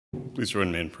Please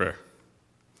join me in prayer.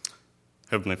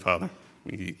 Heavenly Father,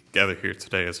 we gather here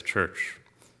today as a church,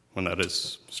 one that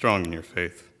is strong in your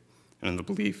faith and in the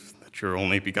belief that your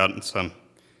only begotten Son,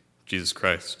 Jesus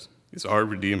Christ, is our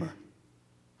Redeemer,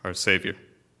 our Savior.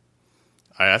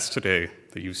 I ask today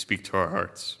that you speak to our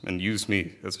hearts and use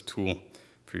me as a tool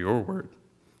for your word,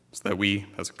 so that we,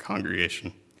 as a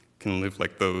congregation, can live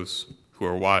like those who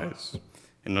are wise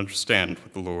and understand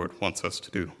what the Lord wants us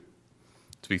to do,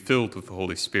 to be filled with the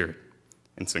Holy Spirit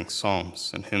and sing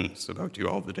psalms and hymns about you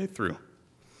all the day through,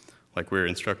 like we're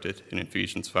instructed in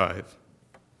Ephesians 5.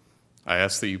 I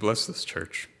ask that you bless this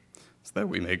church so that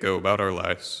we may go about our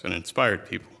lives an inspired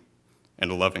people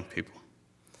and a loving people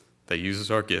that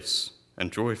uses our gifts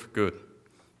and joy for good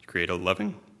to create a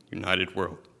loving, united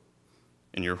world.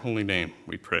 In your holy name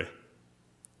we pray.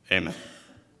 Amen.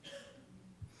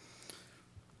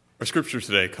 Our scripture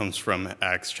today comes from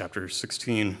Acts chapter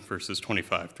 16, verses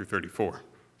 25 through 34,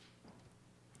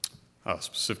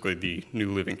 specifically the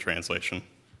New Living Translation.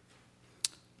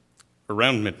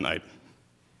 Around midnight,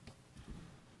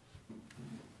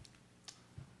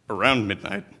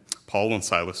 Paul and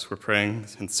Silas were praying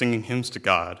and singing hymns to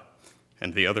God,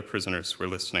 and the other prisoners were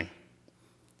listening.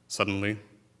 Suddenly,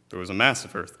 there was a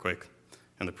massive earthquake,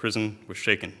 and the prison was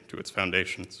shaken to its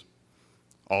foundations.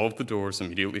 All of the doors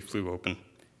immediately flew open,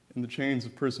 and the chains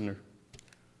of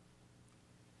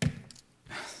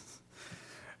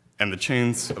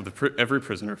every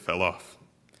prisoner fell off.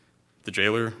 The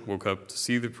jailer woke up to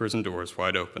see the prison doors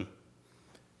wide open.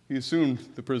 He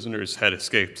assumed the prisoners had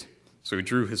escaped, so he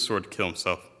drew his sword to kill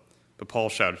himself. But Paul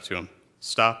shouted to him,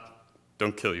 "Stop,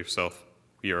 don't kill yourself.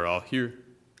 We are all here."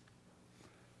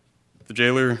 The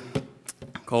jailer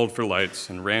called for lights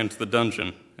and ran to the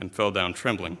dungeon and fell down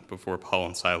trembling before Paul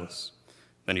and Silas.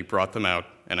 Then he brought them out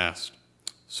and asked,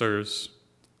 "Sirs,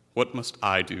 what must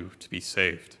I do to be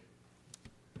saved?"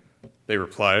 They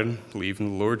replied, "Believe in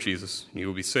the Lord Jesus, and you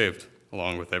will be saved,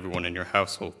 along with everyone in your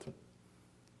household."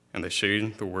 And they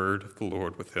shared the word of the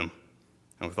Lord with him,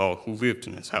 and with all who lived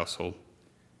in his household.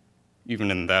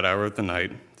 Even in that hour of the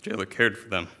night, the jailer cared for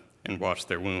them and washed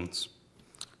their wounds.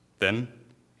 Then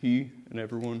he and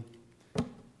everyone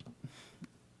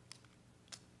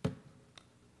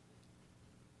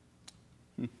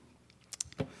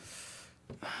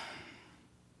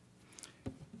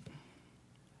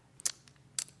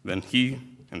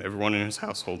in his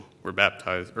household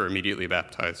were immediately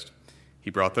baptized. He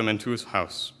brought them into his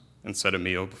house and set a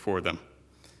meal before them,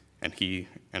 and he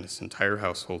and his entire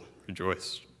household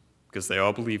rejoiced, because they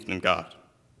all believed in God.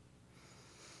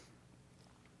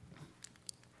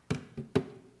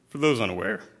 For those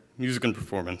unaware, music and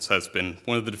performance has been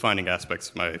one of the defining aspects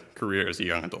of my career as a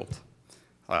young adult.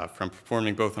 From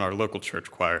performing both in our local church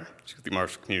choir, to the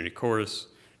Marshall Community Chorus,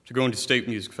 to going to State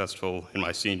Music Festival in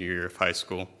my senior year of high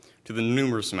school, to the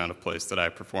numerous amount of plays that I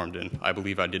performed in, I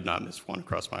believe I did not miss one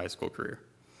across my high school career.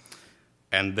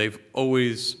 And they've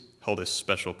always held a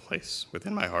special place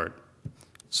within my heart.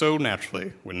 So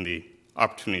naturally, when the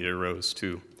opportunity arose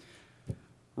to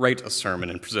write a sermon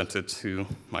and present it to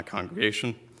my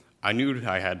congregation, I knew that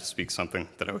I had to speak something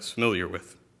that I was familiar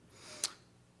with.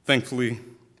 Thankfully,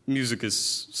 music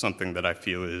is something that I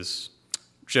feel is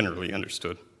generally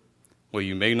understood. While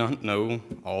you may not know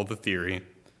all the theory,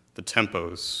 the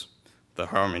tempos, the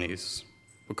harmonies,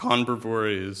 what conbrevore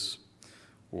is,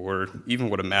 or even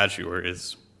what a major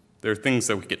is, there are things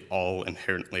that we can all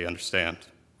inherently understand.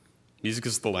 Music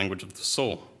is the language of the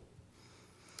soul.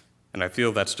 And I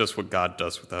feel that's just what God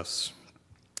does with us.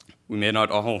 We may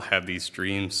not all have these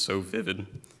dreams so vivid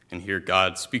and hear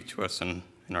God speak to us in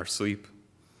our sleep.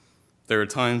 There are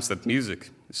times that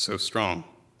music is so strong,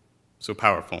 so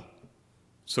powerful,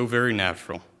 so very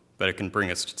natural that it can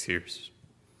bring us to tears.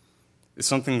 It's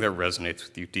something that resonates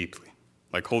with you deeply,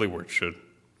 like Holy Word should.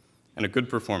 And a good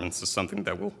performance is something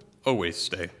that will always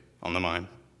stay on the mind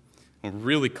and will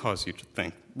really cause you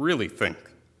to really think,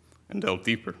 and delve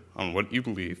deeper on what you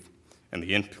believe and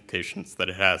the implications that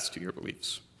it has to your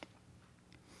beliefs.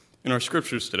 In our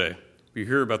scriptures today, we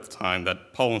hear about the time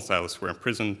that Paul and Silas were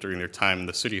imprisoned during their time in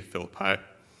the city of Philippi.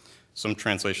 Some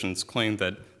translations claim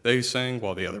that they sang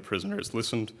while the other prisoners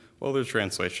listened, while other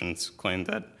translations claim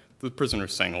that the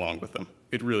prisoners sang along with them.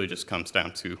 It really just comes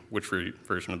down to which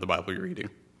version of the Bible you're reading.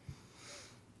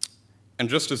 And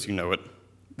just as you know it,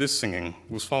 this singing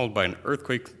was followed by an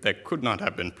earthquake that could not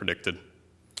have been predicted.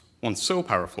 One so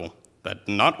powerful that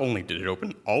not only did it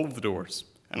open all of the doors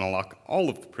and unlock all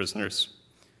of the prisoners,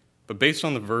 but based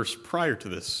on the verse prior to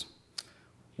this,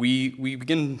 we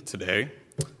begin today.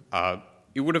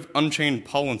 It would have unchained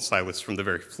Paul and Silas from the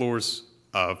very floors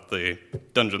of the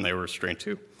dungeon they were restrained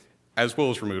to, as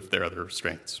well as removed their other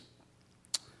restraints.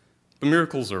 But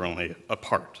miracles are only a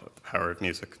part of the power of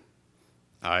music.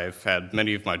 I've had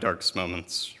many of my darkest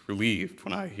moments relieved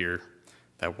when I hear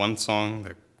that one song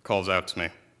that calls out to me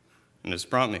and has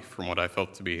brought me from what I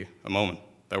felt to be a moment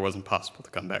that wasn't possible to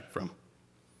come back from.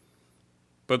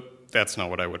 But that's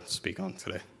not what I would speak on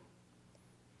today.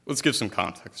 Let's give some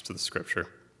context to the scripture.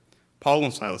 Paul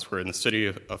and Silas were in the city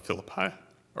of Philippi,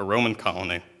 a Roman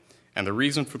colony, and the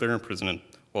reason for their imprisonment,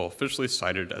 while officially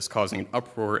cited as causing an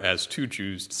uproar as two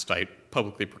Jews despite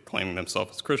publicly proclaiming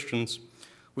themselves as Christians,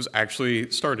 was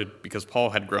actually started because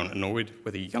Paul had grown annoyed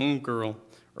with a young girl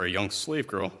or a young slave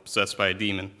girl possessed by a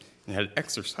demon and had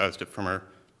exorcised it from her,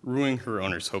 ruining her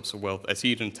owner's hopes of wealth as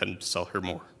he had intended to sell her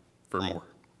for more.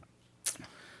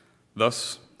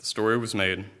 Thus, the story was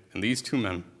made, and these two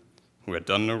men, who had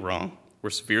done no wrong, were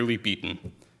severely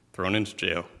beaten, thrown into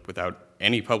jail without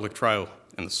any public trial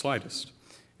in the slightest,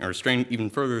 and restrained even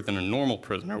further than a normal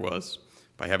prisoner was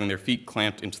by having their feet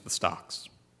clamped into the stocks.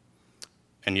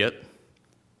 And yet,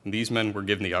 when these men were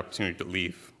given the opportunity to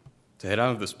leave, to head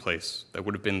out of this place that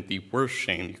would have been the worst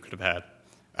shame you could have had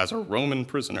as a Roman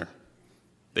prisoner,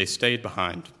 they stayed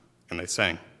behind and they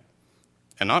sang.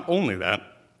 And not only that,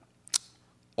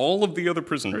 all of the other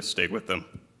prisoners stayed with them.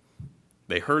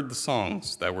 They heard the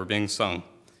songs that were being sung,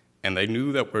 and they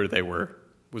knew that where they were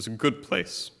was a good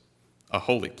place, a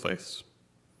holy place.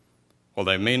 While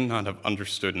they may not have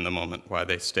understood in the moment why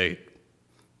they stayed,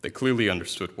 they clearly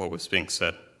understood what was being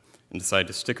said and decided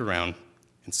to stick around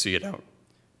and see it out,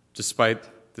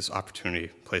 despite this opportunity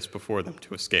placed before them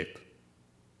to escape.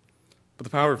 But the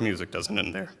power of music doesn't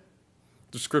end there.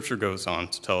 The scripture goes on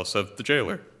to tell us of the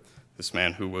jailer, this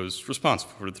man who was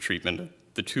responsible for the treatment of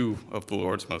the two of the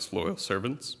Lord's most loyal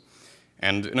servants,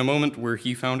 and in a moment where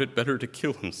he found it better to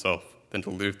kill himself than to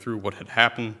live through what had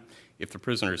happened if the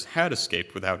prisoners had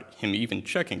escaped without him even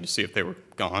checking to see if they were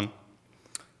gone,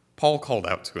 Paul called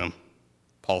out to him.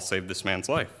 Paul saved this man's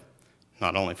life,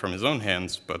 not only from his own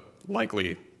hands, but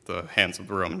likely the hands of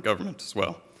the Roman government as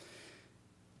well.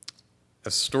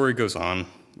 As the story goes on,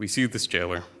 we see this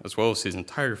jailer, as well as his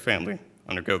entire family,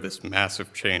 undergo this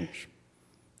massive change.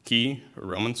 He, a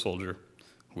Roman soldier,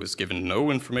 who was given no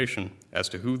information as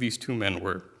to who these two men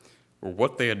were or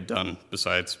what they had done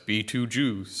besides be two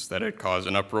Jews that had caused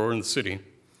an uproar in the city,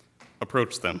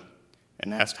 approached them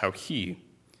and asked how he,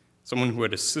 someone who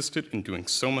had assisted in doing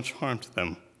so much harm to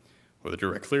them, whether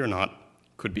directly or not,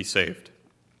 could be saved.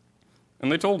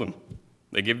 And they told him.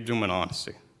 They gave it to him in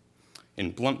honesty,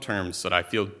 in blunt terms that I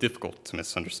feel difficult to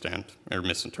misunderstand or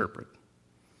misinterpret.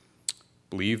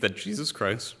 Believe that Jesus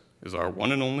Christ is our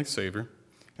one and only Savior,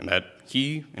 and that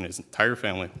he and his entire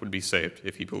family would be saved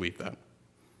if he believed that.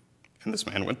 And this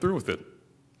man went through with it.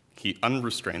 He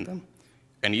unrestrained them,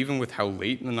 and even with how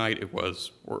late in the night it was,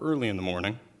 or early in the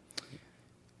morning,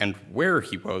 and where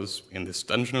he was in this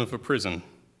dungeon of a prison,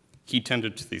 he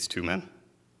tended to these two men.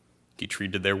 He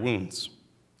treated their wounds.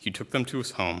 He took them to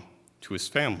his home, to his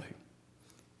family.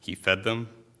 He fed them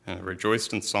and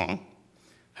rejoiced in song,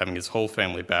 having his whole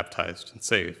family baptized and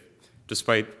saved,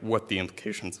 despite what the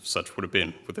implications of such would have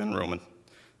been within Roman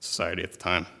society at the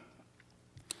time.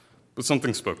 But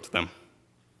something spoke to them,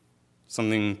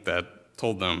 something that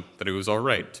told them that it was all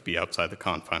right to be outside the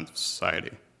confines of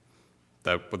society,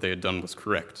 that what they had done was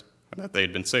correct, and that they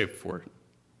had been saved for it.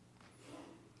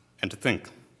 And to think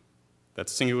that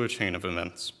singular chain of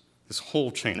events, this whole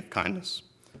chain of kindness,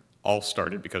 all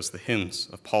started because the hymns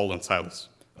of Paul and Silas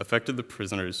affected the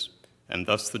prisoners and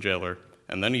thus the jailer,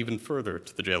 and then even further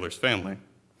to the jailer's family.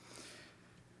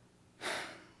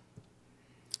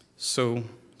 So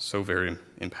very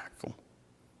impactful.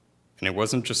 And it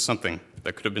wasn't just something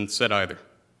that could have been said either.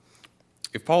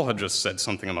 If Paul had just said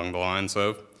something along the lines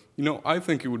of, I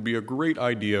think it would be a great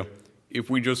idea if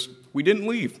we didn't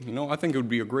leave. I think it would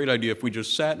be a great idea if we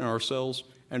just sat in our cells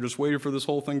and just waited for this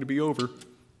whole thing to be over.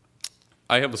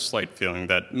 I have a slight feeling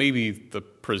that maybe the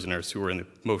prisoners who were in the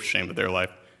most shame of their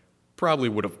life probably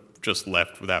would have just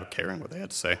left without caring what they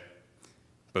had to say.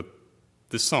 But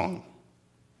this song,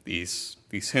 these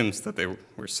hymns that they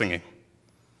were singing,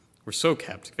 were so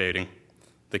captivating,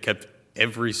 they kept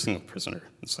every single prisoner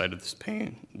inside of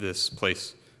this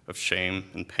place of shame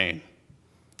and pain.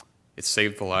 It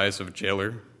saved the lives of a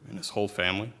jailer and his whole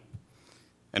family,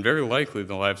 and very likely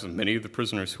the lives of many of the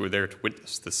prisoners who were there to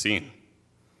witness the scene.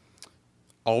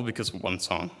 All because of one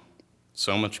song.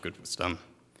 So much good was done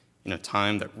in a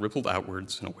time that rippled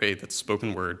outwards in a way that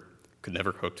spoken word could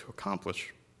never hope to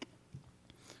accomplish.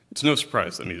 It's no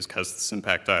surprise that music has this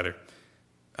impact either.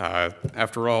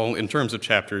 After all, in terms of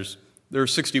chapters, there are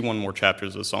 61 more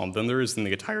chapters of the psalm than there is in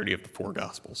the entirety of the four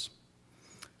Gospels.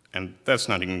 And that's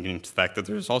not even getting to the fact that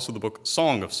there's also the book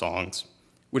Song of Songs,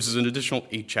 which is an additional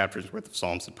 8 chapters worth of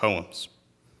psalms and poems.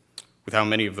 With how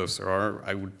many of those there are,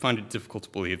 I would find it difficult to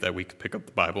believe that we could pick up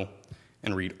the Bible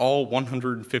and read all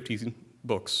 150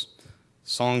 books,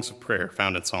 songs of prayer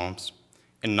found in Psalms,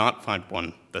 and not find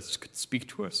one that could speak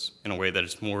to us in a way that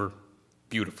is more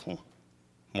beautiful,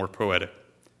 more poetic,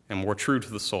 and more true to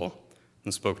the soul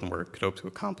than spoken word could hope to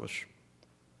accomplish.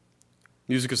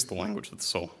 Music is the language of the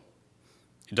soul.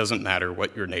 It doesn't matter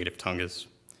what your native tongue is,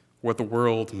 or what the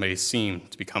world may seem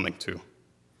to be coming to.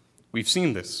 We've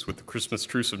seen this with the Christmas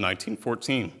truce of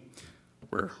 1914,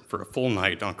 where for a full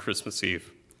night on Christmas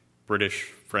Eve,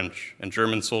 British, French, and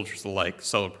German soldiers alike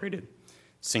celebrated,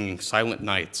 singing silent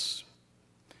nights,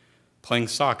 playing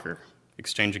soccer,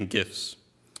 exchanging gifts.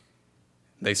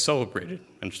 They celebrated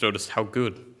and showed us how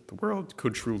good the world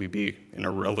could truly be in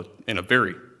a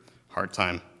very hard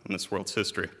time in this world's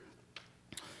history.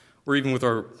 Or even with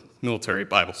our military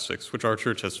Bible sticks, which our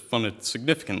church has funded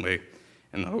significantly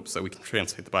in the hopes that we can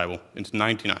translate the Bible into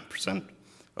 99%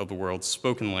 of the world's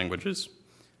spoken languages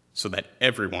so that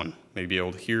everyone may be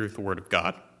able to hear the word of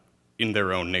God in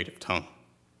their own native tongue.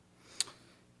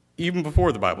 Even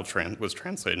before the Bible was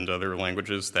translated into other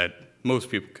languages that most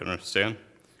people could understand,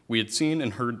 we had seen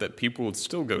and heard that people would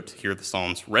still go to hear the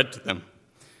Psalms read to them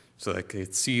so that they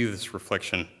could see this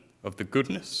reflection of the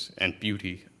goodness and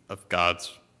beauty of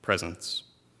God's presence,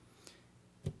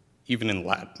 even in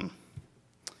Latin.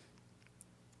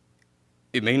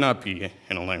 It may not be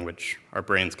in a language our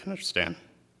brains can understand,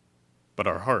 but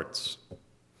our hearts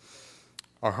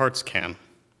can,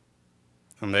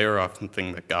 and they are often the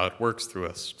thing that God works through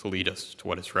us to lead us to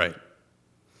what is right.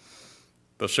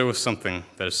 They'll show us something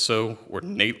that is so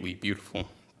innately beautiful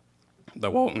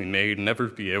that while we may never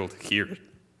be able to hear it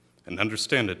and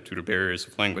understand it due to barriers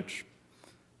of language,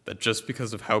 that just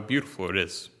because of how beautiful it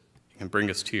is, it can bring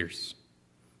us tears.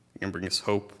 It can bring us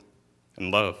hope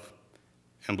and love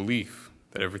and belief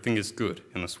that everything is good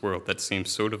in this world that seems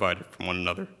so divided from one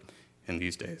another in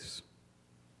these days.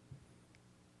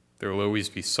 There will always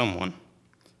be someone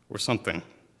or something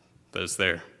that is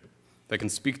there that can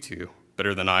speak to you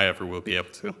better than I ever will be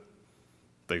able to,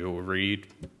 that you will read,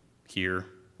 hear,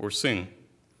 or sing,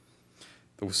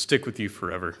 that will stick with you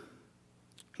forever.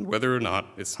 And whether or not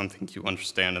it's something you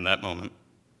understand in that moment,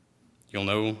 you'll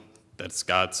know that it's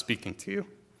God speaking to you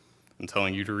and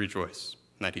telling you to rejoice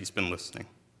and that he's been listening.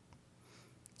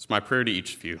 It's my prayer to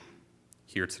each of you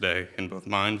here today, in both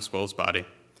mind as well as body,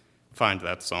 find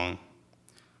that song,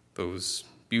 those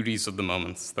beauties of the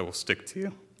moments that will stick to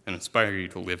you and inspire you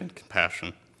to live in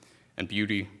compassion and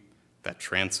beauty that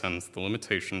transcends the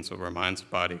limitations of our minds and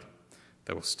body,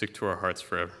 that will stick to our hearts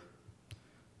forever.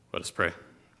 Let us pray.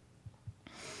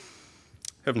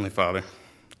 Heavenly Father,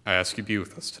 I ask you to be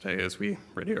with us today as we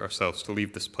ready ourselves to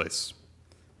leave this place,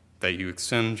 that you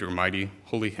extend your mighty,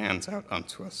 holy hands out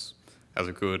unto us as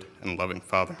a good and loving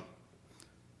Father.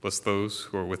 Bless those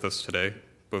who are with us today,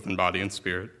 both in body and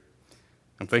spirit,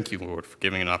 and thank you, Lord, for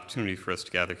giving an opportunity for us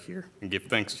to gather here and give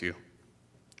thanks to you.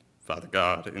 Father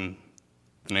God, in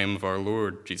the name of our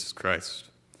Lord Jesus Christ,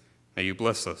 may you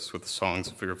bless us with the songs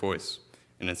of your voice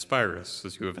and inspire us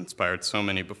as you have inspired so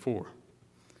many before.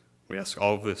 We ask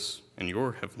all of this in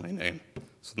your heavenly name,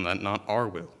 so that not our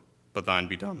will, but thine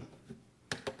be done.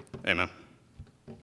 Amen.